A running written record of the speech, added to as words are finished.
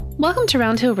Welcome to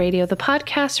Round Hill Radio, the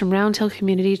podcast from Round Hill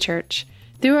Community Church.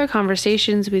 Through our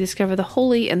conversations, we discover the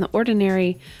holy and the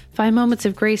ordinary, find moments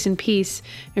of grace and peace,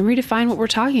 and redefine what we're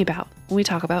talking about when we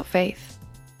talk about faith.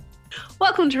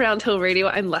 Welcome to Round Hill Radio.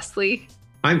 I'm Leslie.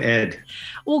 I'm Ed.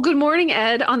 Well, good morning,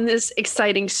 Ed, on this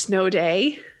exciting snow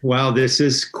day. Wow, this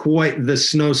is quite the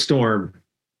snowstorm.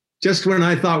 Just when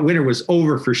I thought winter was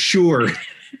over for sure.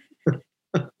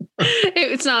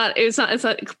 It's not.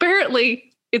 Apparently,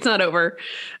 it's not over.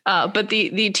 But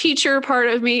the teacher part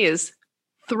of me is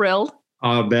thrilled.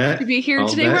 I'll bet. To be here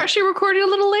today. We're actually recording a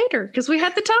little later because we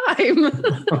had the time.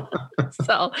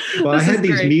 Well, I had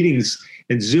these meetings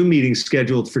and Zoom meetings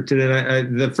scheduled for today.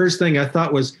 The first thing I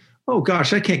thought was, oh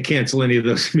gosh, I can't cancel any of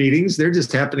those meetings. They're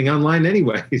just happening online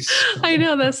anyways. I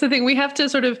know, that's the thing. We have to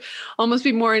sort of almost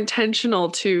be more intentional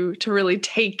to really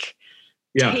take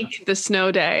the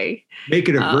snow day. Make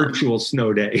it a virtual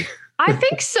snow day. I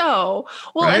think so.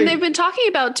 Well, right? And they've been talking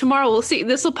about tomorrow. We'll see.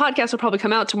 Podcast will probably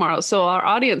come out tomorrow, so our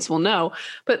audience will know.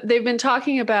 But they've been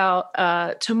talking about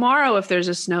tomorrow, if there's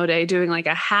a snow day, doing like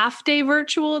a half day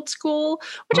virtual at school,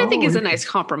 which I think is a nice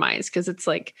compromise because it's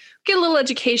like get a little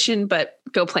education, but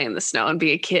go play in the snow and be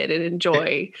a kid and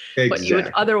enjoy what you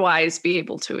would otherwise be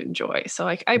able to enjoy. So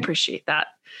I appreciate that.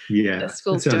 Yeah, the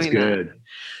school's that sounds doing good. That.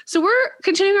 So we're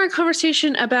continuing our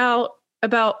conversation about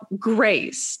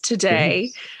grace today.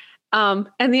 Yes.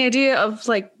 And the idea of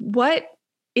like, what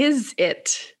is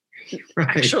it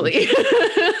actually?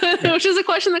 Which is a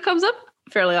question that comes up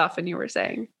fairly often, you were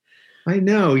saying. I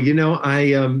know,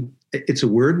 it's a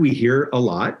word we hear a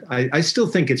lot. I still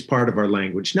think it's part of our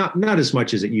language, not as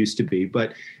much as it used to be,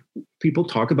 but people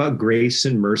talk about grace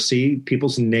and mercy,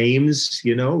 people's names.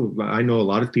 I know a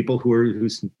lot of people who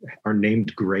are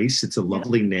named Grace. It's a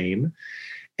lovely name.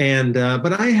 And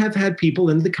but I have had people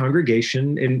in the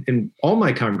congregation, in all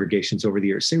my congregations over the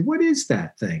years, say, what is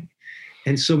that thing?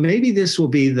 And so maybe this will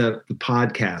be the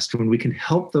podcast when we can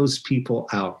help those people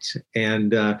out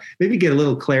and maybe get a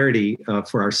little clarity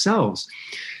for ourselves.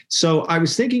 So I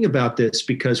was thinking about this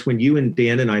because when you and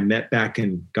Dan and I met back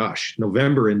in,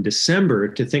 November and December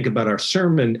to think about our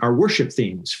sermon, our worship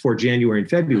themes for January and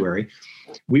February,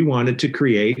 we wanted to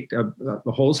create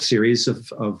a whole series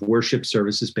of worship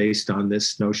services based on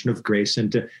this notion of grace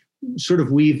and to sort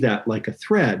of weave that like a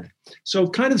thread. So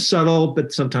kind of subtle,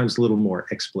 but sometimes a little more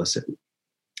explicit.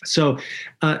 So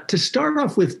to start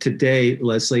off with today,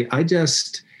 Leslie, I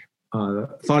just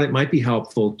thought it might be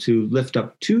helpful to lift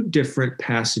up two different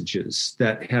passages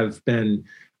that have been,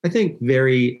 I think,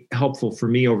 very helpful for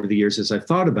me over the years as I've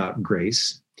thought about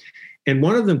grace. And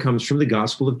one of them comes from the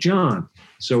Gospel of John.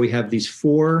 So we have these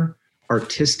four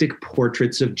artistic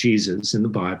portraits of Jesus in the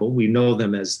Bible. We know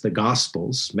them as the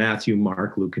Gospels: Matthew,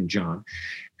 Mark, Luke, and John.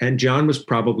 And John was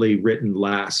probably written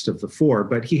last of the four,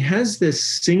 but he has this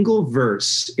single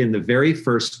verse in the very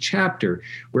first chapter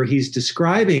where he's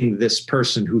describing this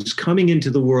person who's coming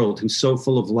into the world, who's so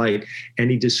full of light.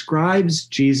 And he describes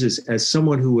Jesus as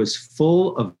someone who was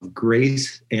full of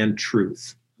grace and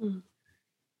truth. Mm.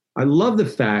 I love the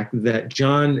fact that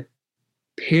John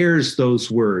pairs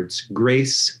those words,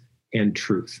 grace and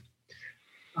truth.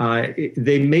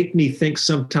 They make me think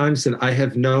sometimes that I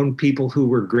have known people who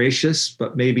were gracious,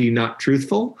 but maybe not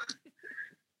truthful,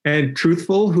 and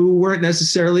truthful who weren't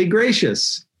necessarily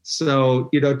gracious. So,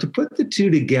 to put the two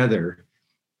together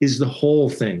is the whole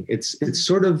thing. It's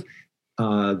sort of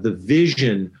the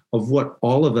vision of what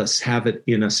all of us have it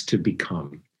in us to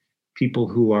become. People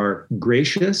who are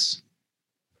gracious,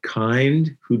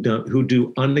 kind, who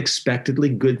do unexpectedly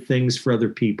good things for other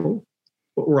people,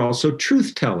 but we're also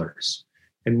truth tellers.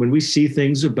 And when we see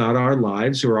things about our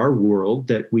lives or our world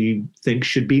that we think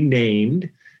should be named,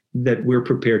 that we're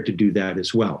prepared to do that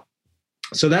as well.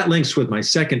 So that links with my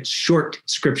second short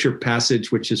scripture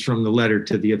passage, which is from the letter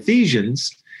to the Ephesians.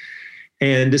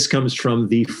 And this comes from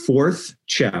the 4th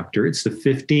chapter. It's the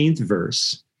 15th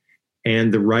verse.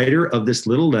 And the writer of this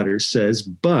little letter says,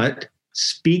 "But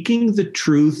speaking the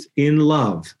truth in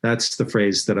love," that's the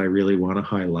phrase that I really want to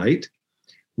highlight,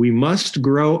 "we must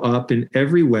grow up in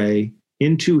every way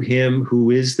into him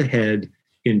who is the head,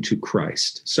 into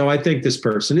Christ." So I think this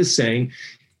person is saying,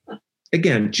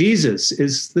 again, Jesus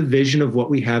is the vision of what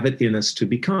we have it in us to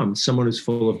become, someone who's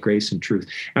full of grace and truth.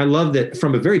 And I love that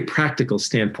from a very practical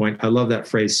standpoint. I love that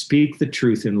phrase, speak the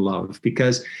truth in love,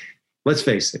 because let's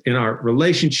face it, in our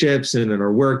relationships and in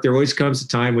our work, there always comes a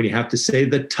time when you have to say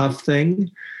the tough thing,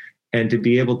 and to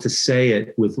be able to say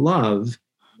it with love,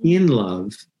 in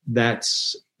love,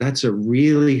 that's a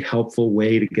really helpful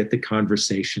way to get the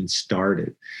conversation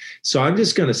started. So I'm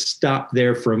just going to stop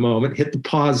there for a moment, hit the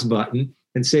pause button,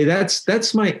 and say,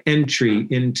 that's my entry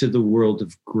into the world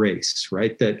of grace,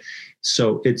 right?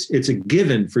 So it's a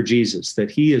given for Jesus that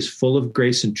he is full of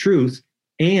grace and truth.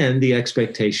 And the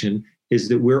expectation is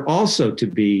that we're also to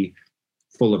be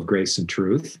full of grace and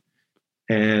truth.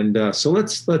 And so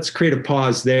let's create a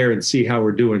pause there and see how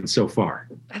we're doing so far.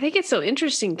 I think it's so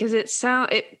interesting because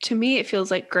to me, it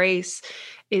feels like grace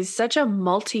is such a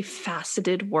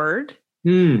multifaceted word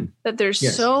that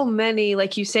there's so many,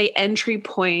 like you say, entry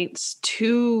points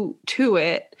to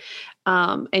it.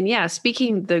 And yeah,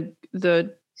 speaking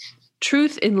the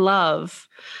truth in love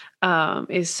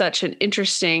is such an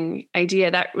interesting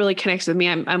idea that really connects with me.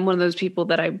 I'm one of those people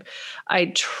that I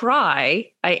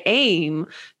aim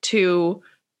to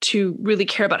really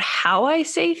care about how I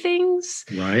say things.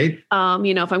 Right. If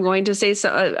I'm going to say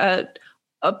a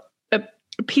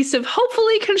piece of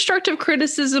hopefully constructive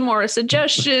criticism or a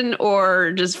suggestion,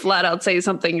 or just flat out say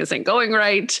something isn't going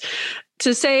right,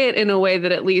 to say it in a way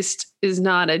that at least is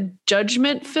not a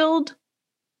judgment-filled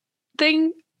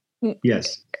thing.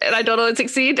 Yes. And I don't always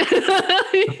succeed. You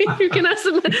can ask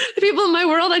the people in my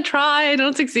world. I try. I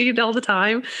don't succeed all the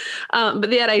time.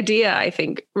 But that idea, I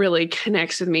think, really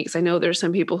connects with me, because I know there's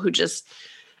some people who just,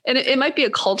 and it might be a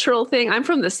cultural thing. I'm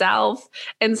from the South,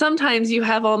 and sometimes you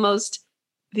have almost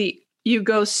you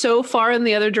go so far in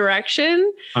the other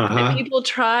direction that people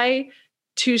try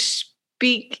to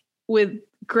speak with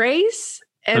grace,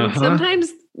 and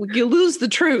sometimes you lose the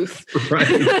truth. Right.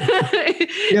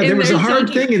 Yeah, there was a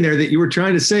hard thing in there that you were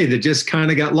trying to say that just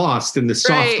kind of got lost in the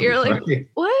soft. Right. You're like, right?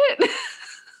 What?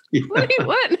 Yeah.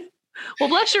 What? Well,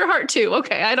 bless your heart too.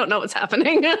 Okay. I don't know what's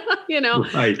happening. Right.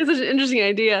 It's such an interesting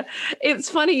idea.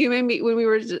 It's funny. You made me, when we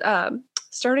were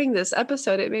starting this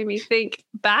episode, it made me think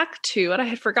back to, and I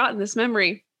had forgotten this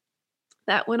memory,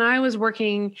 that when I was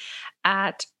working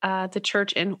at the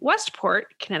church in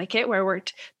Westport, Connecticut, where I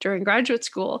worked during graduate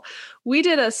school, we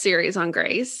did a series on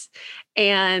grace.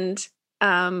 And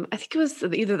I think it was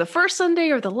either the first Sunday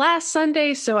or the last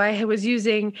Sunday. So I was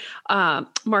using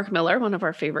Mark Miller, one of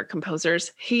our favorite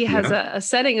composers. He has a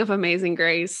setting of Amazing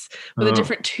Grace with a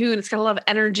different tune. It's got a lot of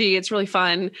energy. It's really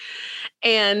fun.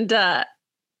 And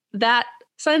that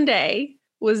Sunday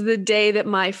was the day that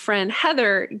my friend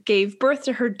Heather gave birth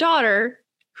to her daughter,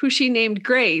 who she named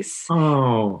Grace.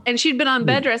 Oh. And she'd been on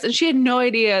bed rest, and she had no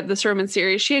idea the sermon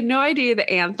series. She had no idea the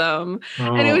anthem.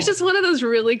 Oh. And it was just one of those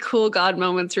really cool God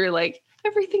moments where you're like,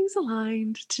 everything's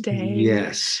aligned today.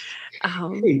 Yes.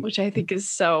 Which I think is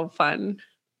so fun.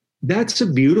 That's a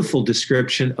beautiful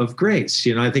description of grace.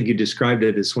 I think you described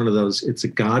it as one of those, it's a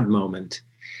God moment.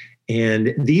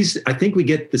 And I think we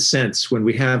get the sense when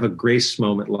we have a grace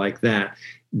moment like that,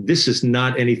 this is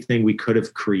not anything we could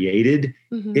have created.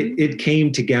 Mm-hmm. It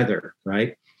came together,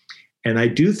 right? And I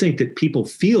do think that people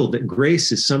feel that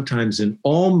grace is sometimes an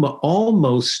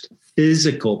almost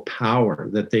physical power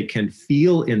that they can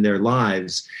feel in their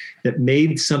lives that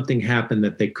made something happen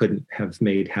that they couldn't have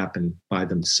made happen by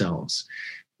themselves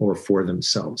or for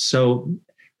themselves.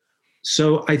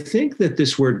 So I think that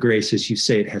this word grace, as you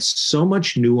say, it has so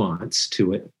much nuance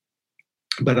to it.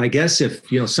 But I guess if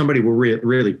somebody were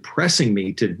really pressing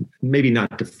me to maybe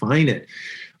not define it,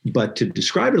 but to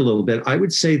describe it a little bit, I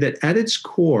would say that at its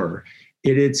core,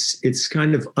 it's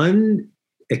kind of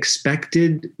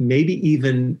unexpected, maybe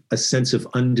even a sense of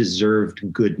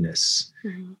undeserved goodness.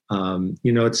 Mm-hmm.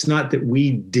 It's not that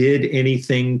we did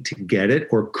anything to get it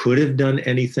or could have done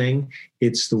anything.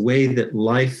 It's the way that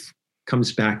life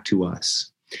comes back to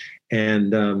us.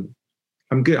 And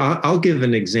I'm good. I'll give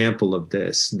an example of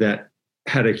this that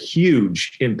had a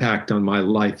huge impact on my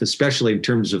life, especially in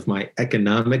terms of my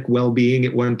economic well-being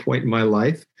at one point in my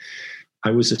life.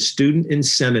 I was a student in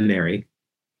seminary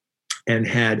and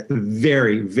had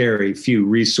very, very few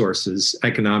resources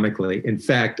economically. In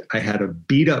fact, I had a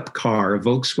beat-up car, a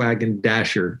Volkswagen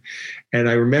Dasher. And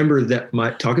I remember that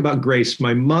talk about grace,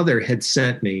 my mother had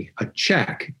sent me a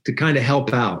check to kind of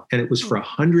help out, and it was for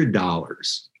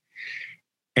 $100.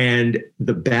 And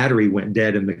the battery went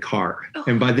dead in the car.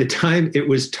 And by the time it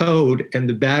was towed and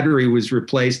the battery was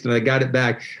replaced and I got it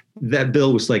back, that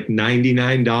bill was like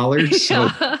 $99. So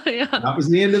that was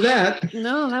the end of that.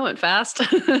 No, that went fast.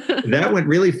 That went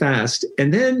really fast.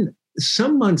 And then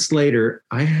some months later,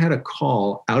 I had a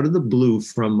call out of the blue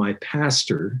from my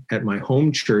pastor at my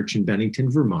home church in Bennington,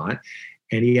 Vermont.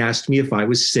 And he asked me if I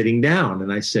was sitting down.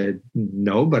 And I said,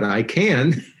 no, but I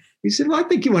can. He said, well, I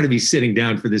think you want to be sitting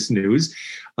down for this news.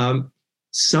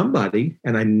 Somebody,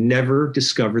 and I never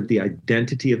discovered the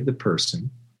identity of the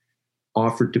person,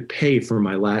 offered to pay for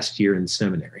my last year in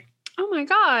seminary. Oh my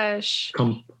gosh.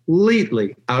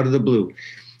 Completely out of the blue.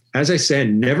 As I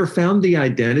said, never found the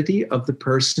identity of the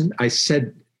person. I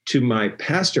said to my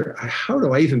pastor, how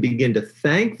do I even begin to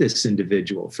thank this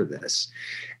individual for this?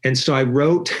 And so I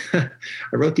wrote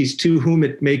these to whom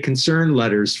it may concern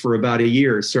letters for about a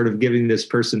year, sort of giving this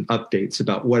person updates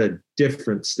about what a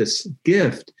difference this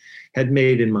gift had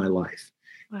made in my life.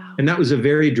 Wow. And that was a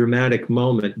very dramatic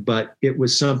moment, but it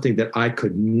was something that I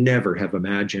could never have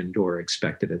imagined or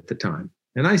expected at the time.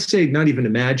 And I say not even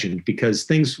imagined, because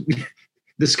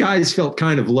the skies felt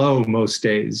kind of low most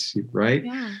days, right?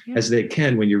 Yeah. As they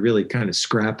can when you're really kind of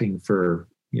scrapping for,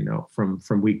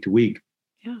 from week to week.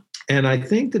 Yeah. And I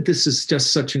think that this is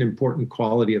just such an important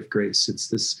quality of grace.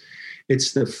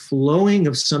 It's the flowing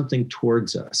of something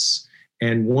towards us.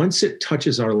 And once it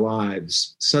touches our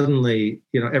lives, suddenly,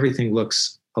 everything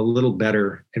looks a little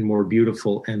better and more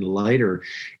beautiful and lighter.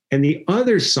 And the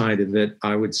other side of it,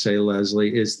 I would say,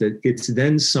 Leslie, is that it's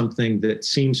then something that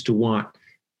seems to want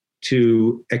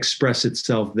to express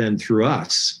itself then through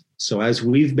us. So as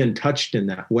we've been touched in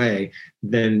that way,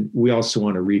 then we also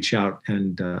want to reach out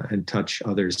and touch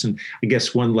others. And I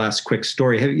guess one last quick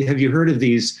story. Have you heard of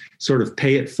these sort of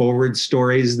pay it forward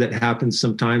stories that happen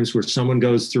sometimes, where someone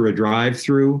goes through a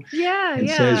drive-through and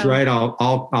says, right,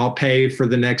 I'll pay for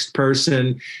the next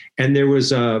person. And there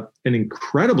was an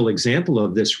incredible example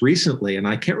of this recently, and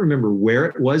I can't remember where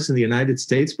it was in the United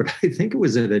States, but I think it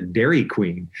was at a Dairy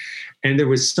Queen. And there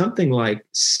was something like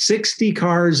 60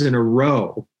 cars in a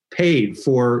row paid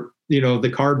for,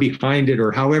 the car behind it,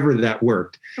 or however that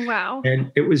worked. Wow. And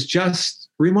it was just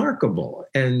remarkable.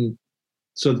 And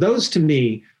so those to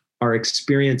me are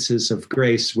experiences of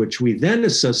grace, which we then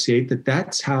associate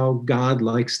that's how God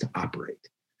likes to operate,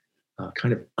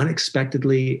 kind of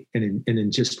unexpectedly and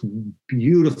in just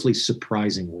beautifully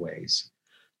surprising ways.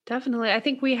 Definitely. I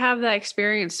think we have that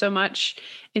experience so much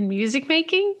in music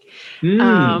making.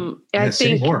 I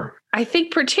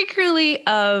think particularly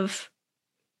of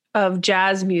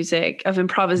jazz music, of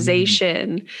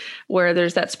improvisation, where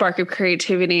there's that spark of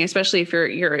creativity, especially if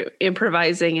you're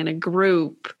improvising in a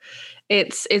group.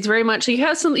 It's very much you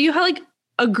have like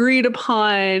agreed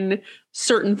upon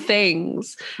certain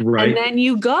things, right? And then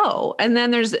you go, and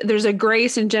then there's a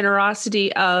grace and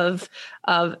generosity of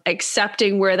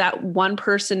accepting where that one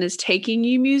person is taking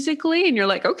you musically, and you're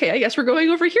like, okay, I guess we're going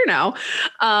over here now.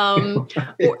 And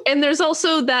there's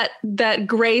also that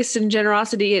grace and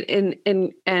generosity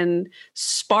and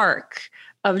spark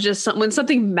of just when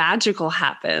something magical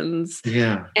happens,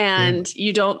 and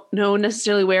you don't know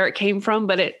necessarily where it came from,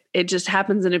 but it just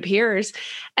happens and appears.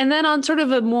 And then on sort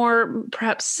of a more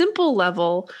perhaps simple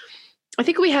level, I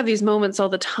think we have these moments all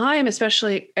the time,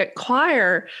 especially at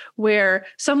choir, where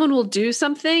someone will do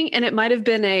something and it might have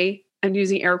been I'm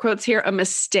using air quotes here, a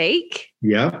mistake.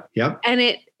 Yeah.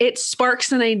 And it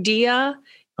sparks an idea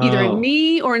either in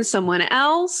me or in someone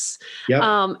else.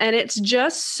 And it's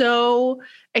just so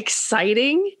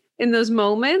exciting in those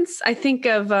moments. I think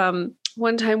of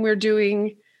one time we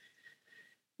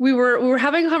were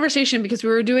having a conversation because we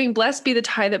were doing Blessed Be the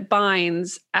Tie That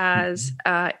Binds as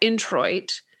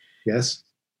introit. Yes.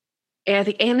 And I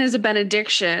think Anna is a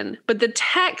benediction, but the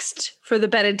text for the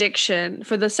benediction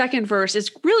for the second verse is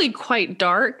really quite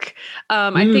dark.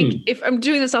 I think, if I'm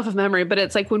doing this off of memory, but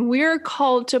it's like, when we're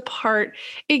called to part,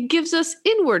 it gives us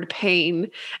inward pain.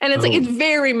 And it's like, it's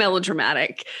very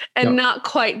melodramatic and not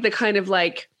quite the kind of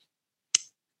like,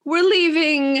 we're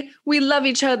leaving, we love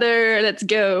each other, let's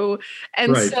go.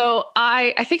 And so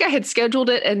I think I had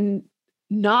scheduled it and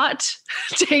not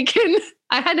taken.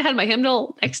 I hadn't had my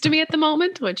hymnal next to me at the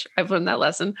moment, which I've learned that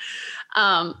lesson.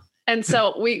 And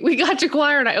so we got to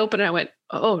choir, and I opened and I went,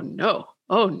 oh no,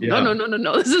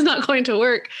 this is not going to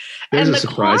work. There's and a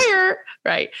surprise.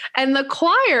 And the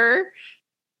choir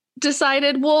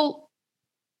decided, well,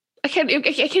 I can't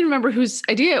remember whose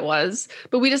idea it was,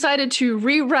 but we decided to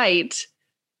rewrite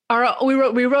we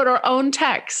wrote our own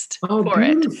text for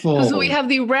beautiful. it. So we have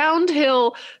the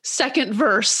Roundhill second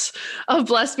verse of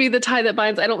Blessed Be the Tie That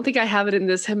Binds. I don't think I have it in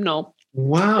this hymnal.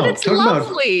 Wow. But it's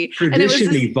lovely.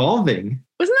 Tradition evolving.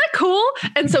 Wasn't that cool?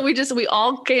 And so we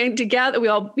all came together. We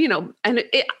all, and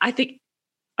I think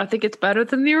it's better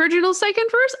than the original second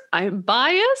verse. I'm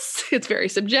biased. It's very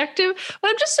subjective,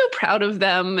 but I'm just so proud of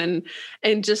them and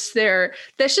just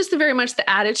that's just very much the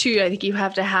attitude I think you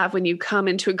have to have when you come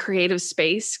into a creative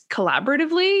space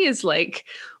collaboratively, is like,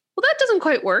 well, that doesn't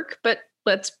quite work, but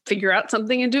let's figure out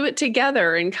something and do it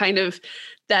together, and kind of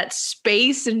that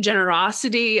space and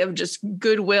generosity of just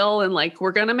goodwill and like,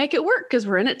 we're going to make it work because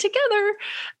we're in it together.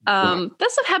 That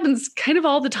stuff happens kind of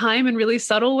all the time in really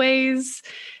subtle ways.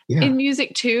 In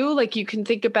music too. Like, you can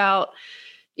think about,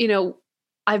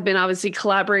 I've been obviously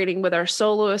collaborating with our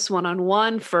soloists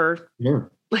one-on-one for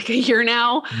like a year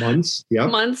now. Months. Yeah.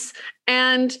 Months.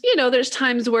 And, there's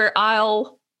times where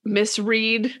I'll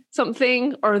misread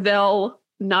something or they'll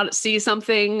not see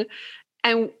something,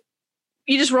 and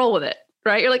you just roll with it,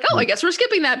 right? You're like, oh, I guess we're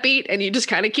skipping that beat. And you just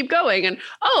kind of keep going. And,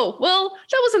 oh, well,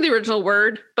 that wasn't the original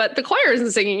word, but the choir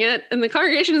isn't singing it and the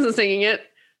congregation isn't singing it.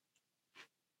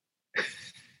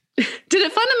 Did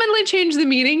it fundamentally change the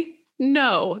meaning?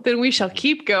 No. Then we shall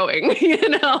keep going,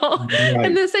 Right.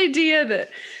 And this idea that,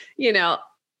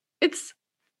 it's,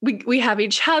 we have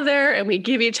each other and we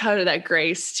give each other that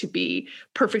grace to be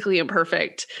perfectly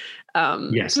imperfect.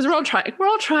 Yes. Because we're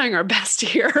all trying our best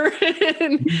here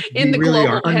in the really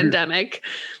global pandemic.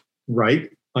 Right.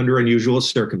 Under unusual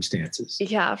circumstances.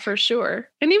 Yeah, for sure.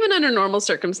 And even under normal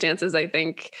circumstances, I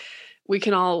think we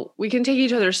can take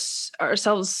each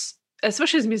ourselves,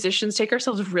 especially as musicians, take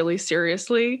ourselves really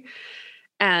seriously,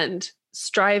 and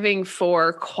striving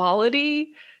for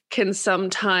quality can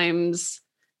sometimes,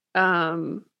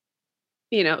 it's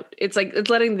like, it's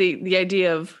letting the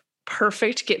idea of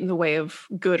perfect get in the way of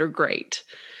good or great.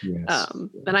 Yes.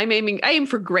 And I aim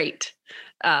for great.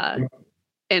 And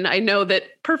I know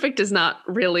that perfect is not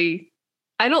really,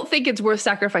 I don't think it's worth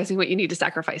sacrificing what you need to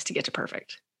sacrifice to get to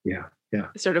perfect. Yeah. Yeah.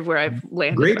 Sort of where I've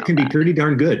landed. Great can be pretty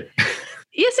darn good.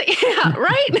 Yes. Yeah.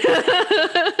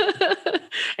 Right.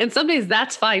 And some days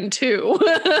that's fine too.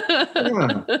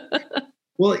 Yeah.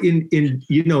 Well, in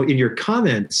your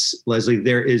comments, Leslie,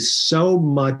 there is so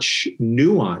much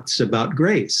nuance about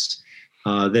grace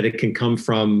that it can come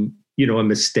from, a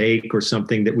mistake or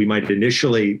something that we might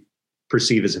initially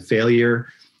perceive as a failure.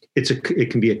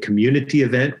 It can be a community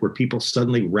event where people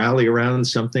suddenly rally around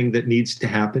something that needs to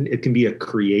happen. It can be a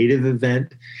creative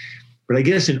event. But I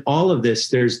guess in all of this,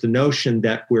 there's the notion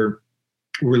that we're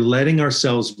letting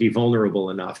ourselves be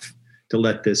vulnerable enough to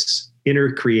let this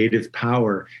inner creative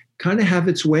power kind of have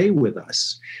its way with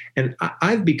us. And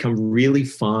I've become really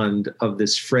fond of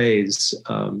this phrase,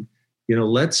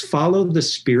 let's follow the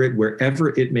Spirit wherever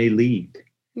it may lead.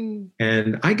 Mm.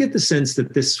 And I get the sense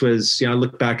that this was, I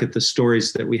look back at the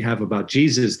stories that we have about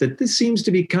Jesus, that this seems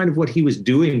to be kind of what he was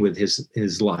doing with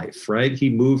his life, right? He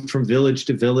moved from village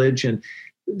to village, and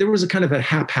there was a kind of a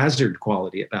haphazard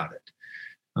quality about it.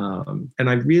 And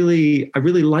I really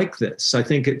like this. I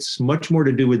think it's much more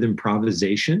to do with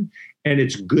improvisation. And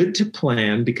it's good to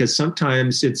plan, because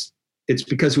sometimes it's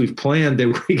because we've planned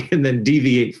that we can then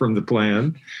deviate from the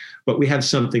plan, but we have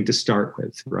something to start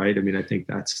with, right? I mean, I think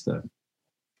that's the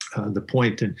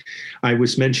point. And I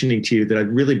was mentioning to you that I've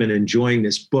really been enjoying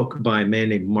this book by a man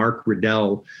named Mark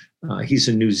Riddell. He's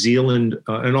a New Zealand,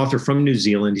 an author from New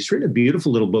Zealand. He's written a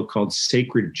beautiful little book called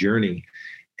Sacred Journey.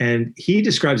 And he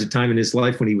describes a time in his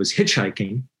life when he was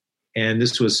hitchhiking. And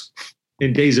this was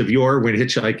in days of yore, when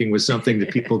hitchhiking was something that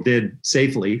people did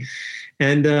safely.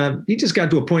 And he just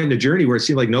got to a point in the journey where it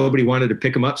seemed like nobody wanted to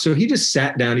pick him up. So he just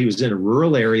sat down. He was in a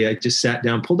rural area, just sat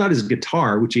down, pulled out his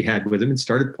guitar, which he had with him, and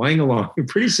started playing along. And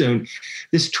pretty soon,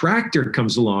 this tractor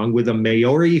comes along with a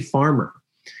Maori farmer.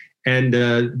 And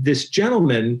this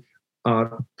gentleman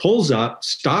pulls up,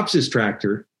 stops his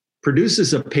tractor,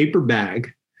 produces a paper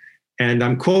bag. And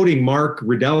I'm quoting Mark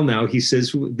Riddell now. He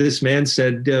says, this man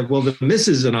said, well, the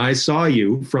missus and I saw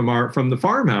you from the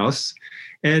farmhouse,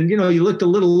 and, you looked a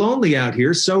little lonely out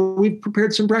here, so we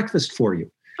prepared some breakfast for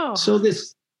you. Oh. So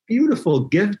this beautiful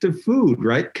gift of food,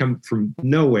 right, come from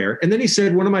nowhere. And then he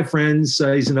said, one of my friends,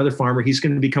 he's another farmer, he's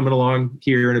going to be coming along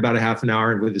here in about a half an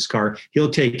hour, and with his car,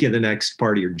 he'll take you the next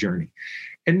part of your journey.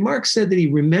 And Mark said that he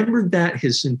remembered that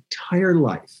his entire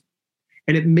life.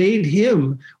 And it made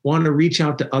him want to reach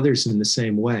out to others in the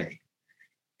same way.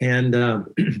 And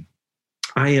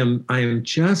I am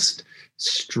just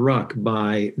struck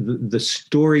by the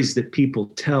stories that people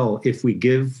tell if we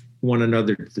give one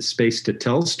another the space to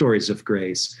tell stories of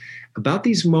grace about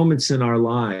these moments in our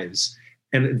lives.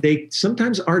 And they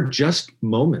sometimes are just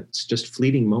moments, just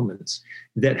fleeting moments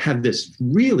that have this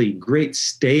really great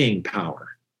staying power.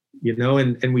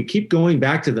 And we keep going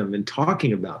back to them and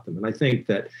talking about them. And I think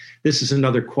that this is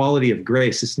another quality of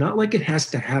grace. It's not like it has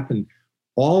to happen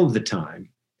all the time,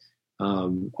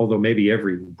 although maybe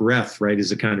every breath, right,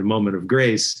 is a kind of moment of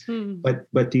grace.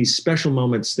 But these special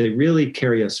moments, they really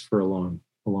carry us for a long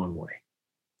way.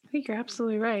 I think you're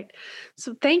absolutely right.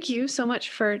 So thank you so much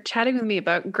for chatting with me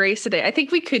about grace today. I think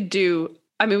we could do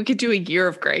a year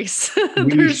of grace.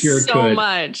 There's so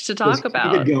much to talk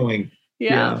about. Keep it going.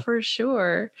 Yeah, for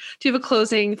sure. Do you have a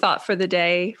closing thought for the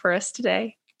day for us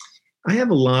today? I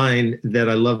have a line that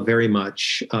I love very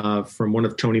much from one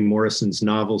of Toni Morrison's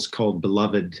novels called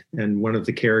Beloved. And one of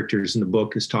the characters in the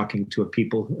book is talking to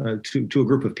a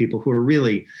group of people who are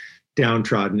really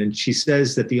downtrodden. And she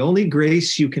says that the only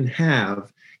grace you can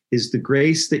have is the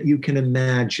grace that you can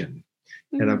imagine.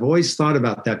 And I've always thought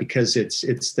about that, because it's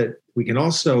that we can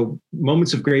also,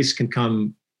 moments of grace can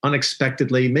come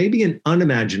unexpectedly, maybe in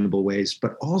unimaginable ways,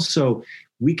 but also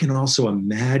we can also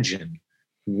imagine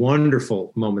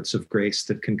wonderful moments of grace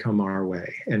that can come our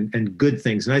way, and good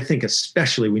things. And I think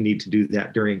especially we need to do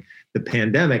that during the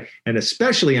pandemic, and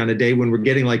especially on a day when we're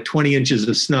getting like 20 inches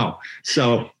of snow.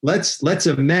 So let's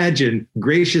imagine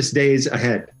gracious days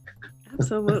ahead.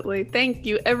 Absolutely. Thank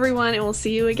you, everyone. And we'll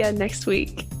see you again next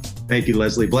week. Thank you,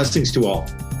 Leslie. Blessings to all.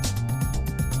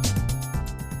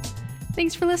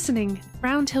 Thanks for listening.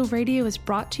 Round Hill Radio is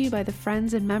brought to you by the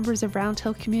friends and members of Round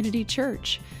Hill Community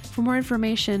Church. For more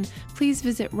information, please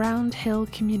visit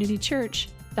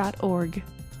roundhillcommunitychurch.org.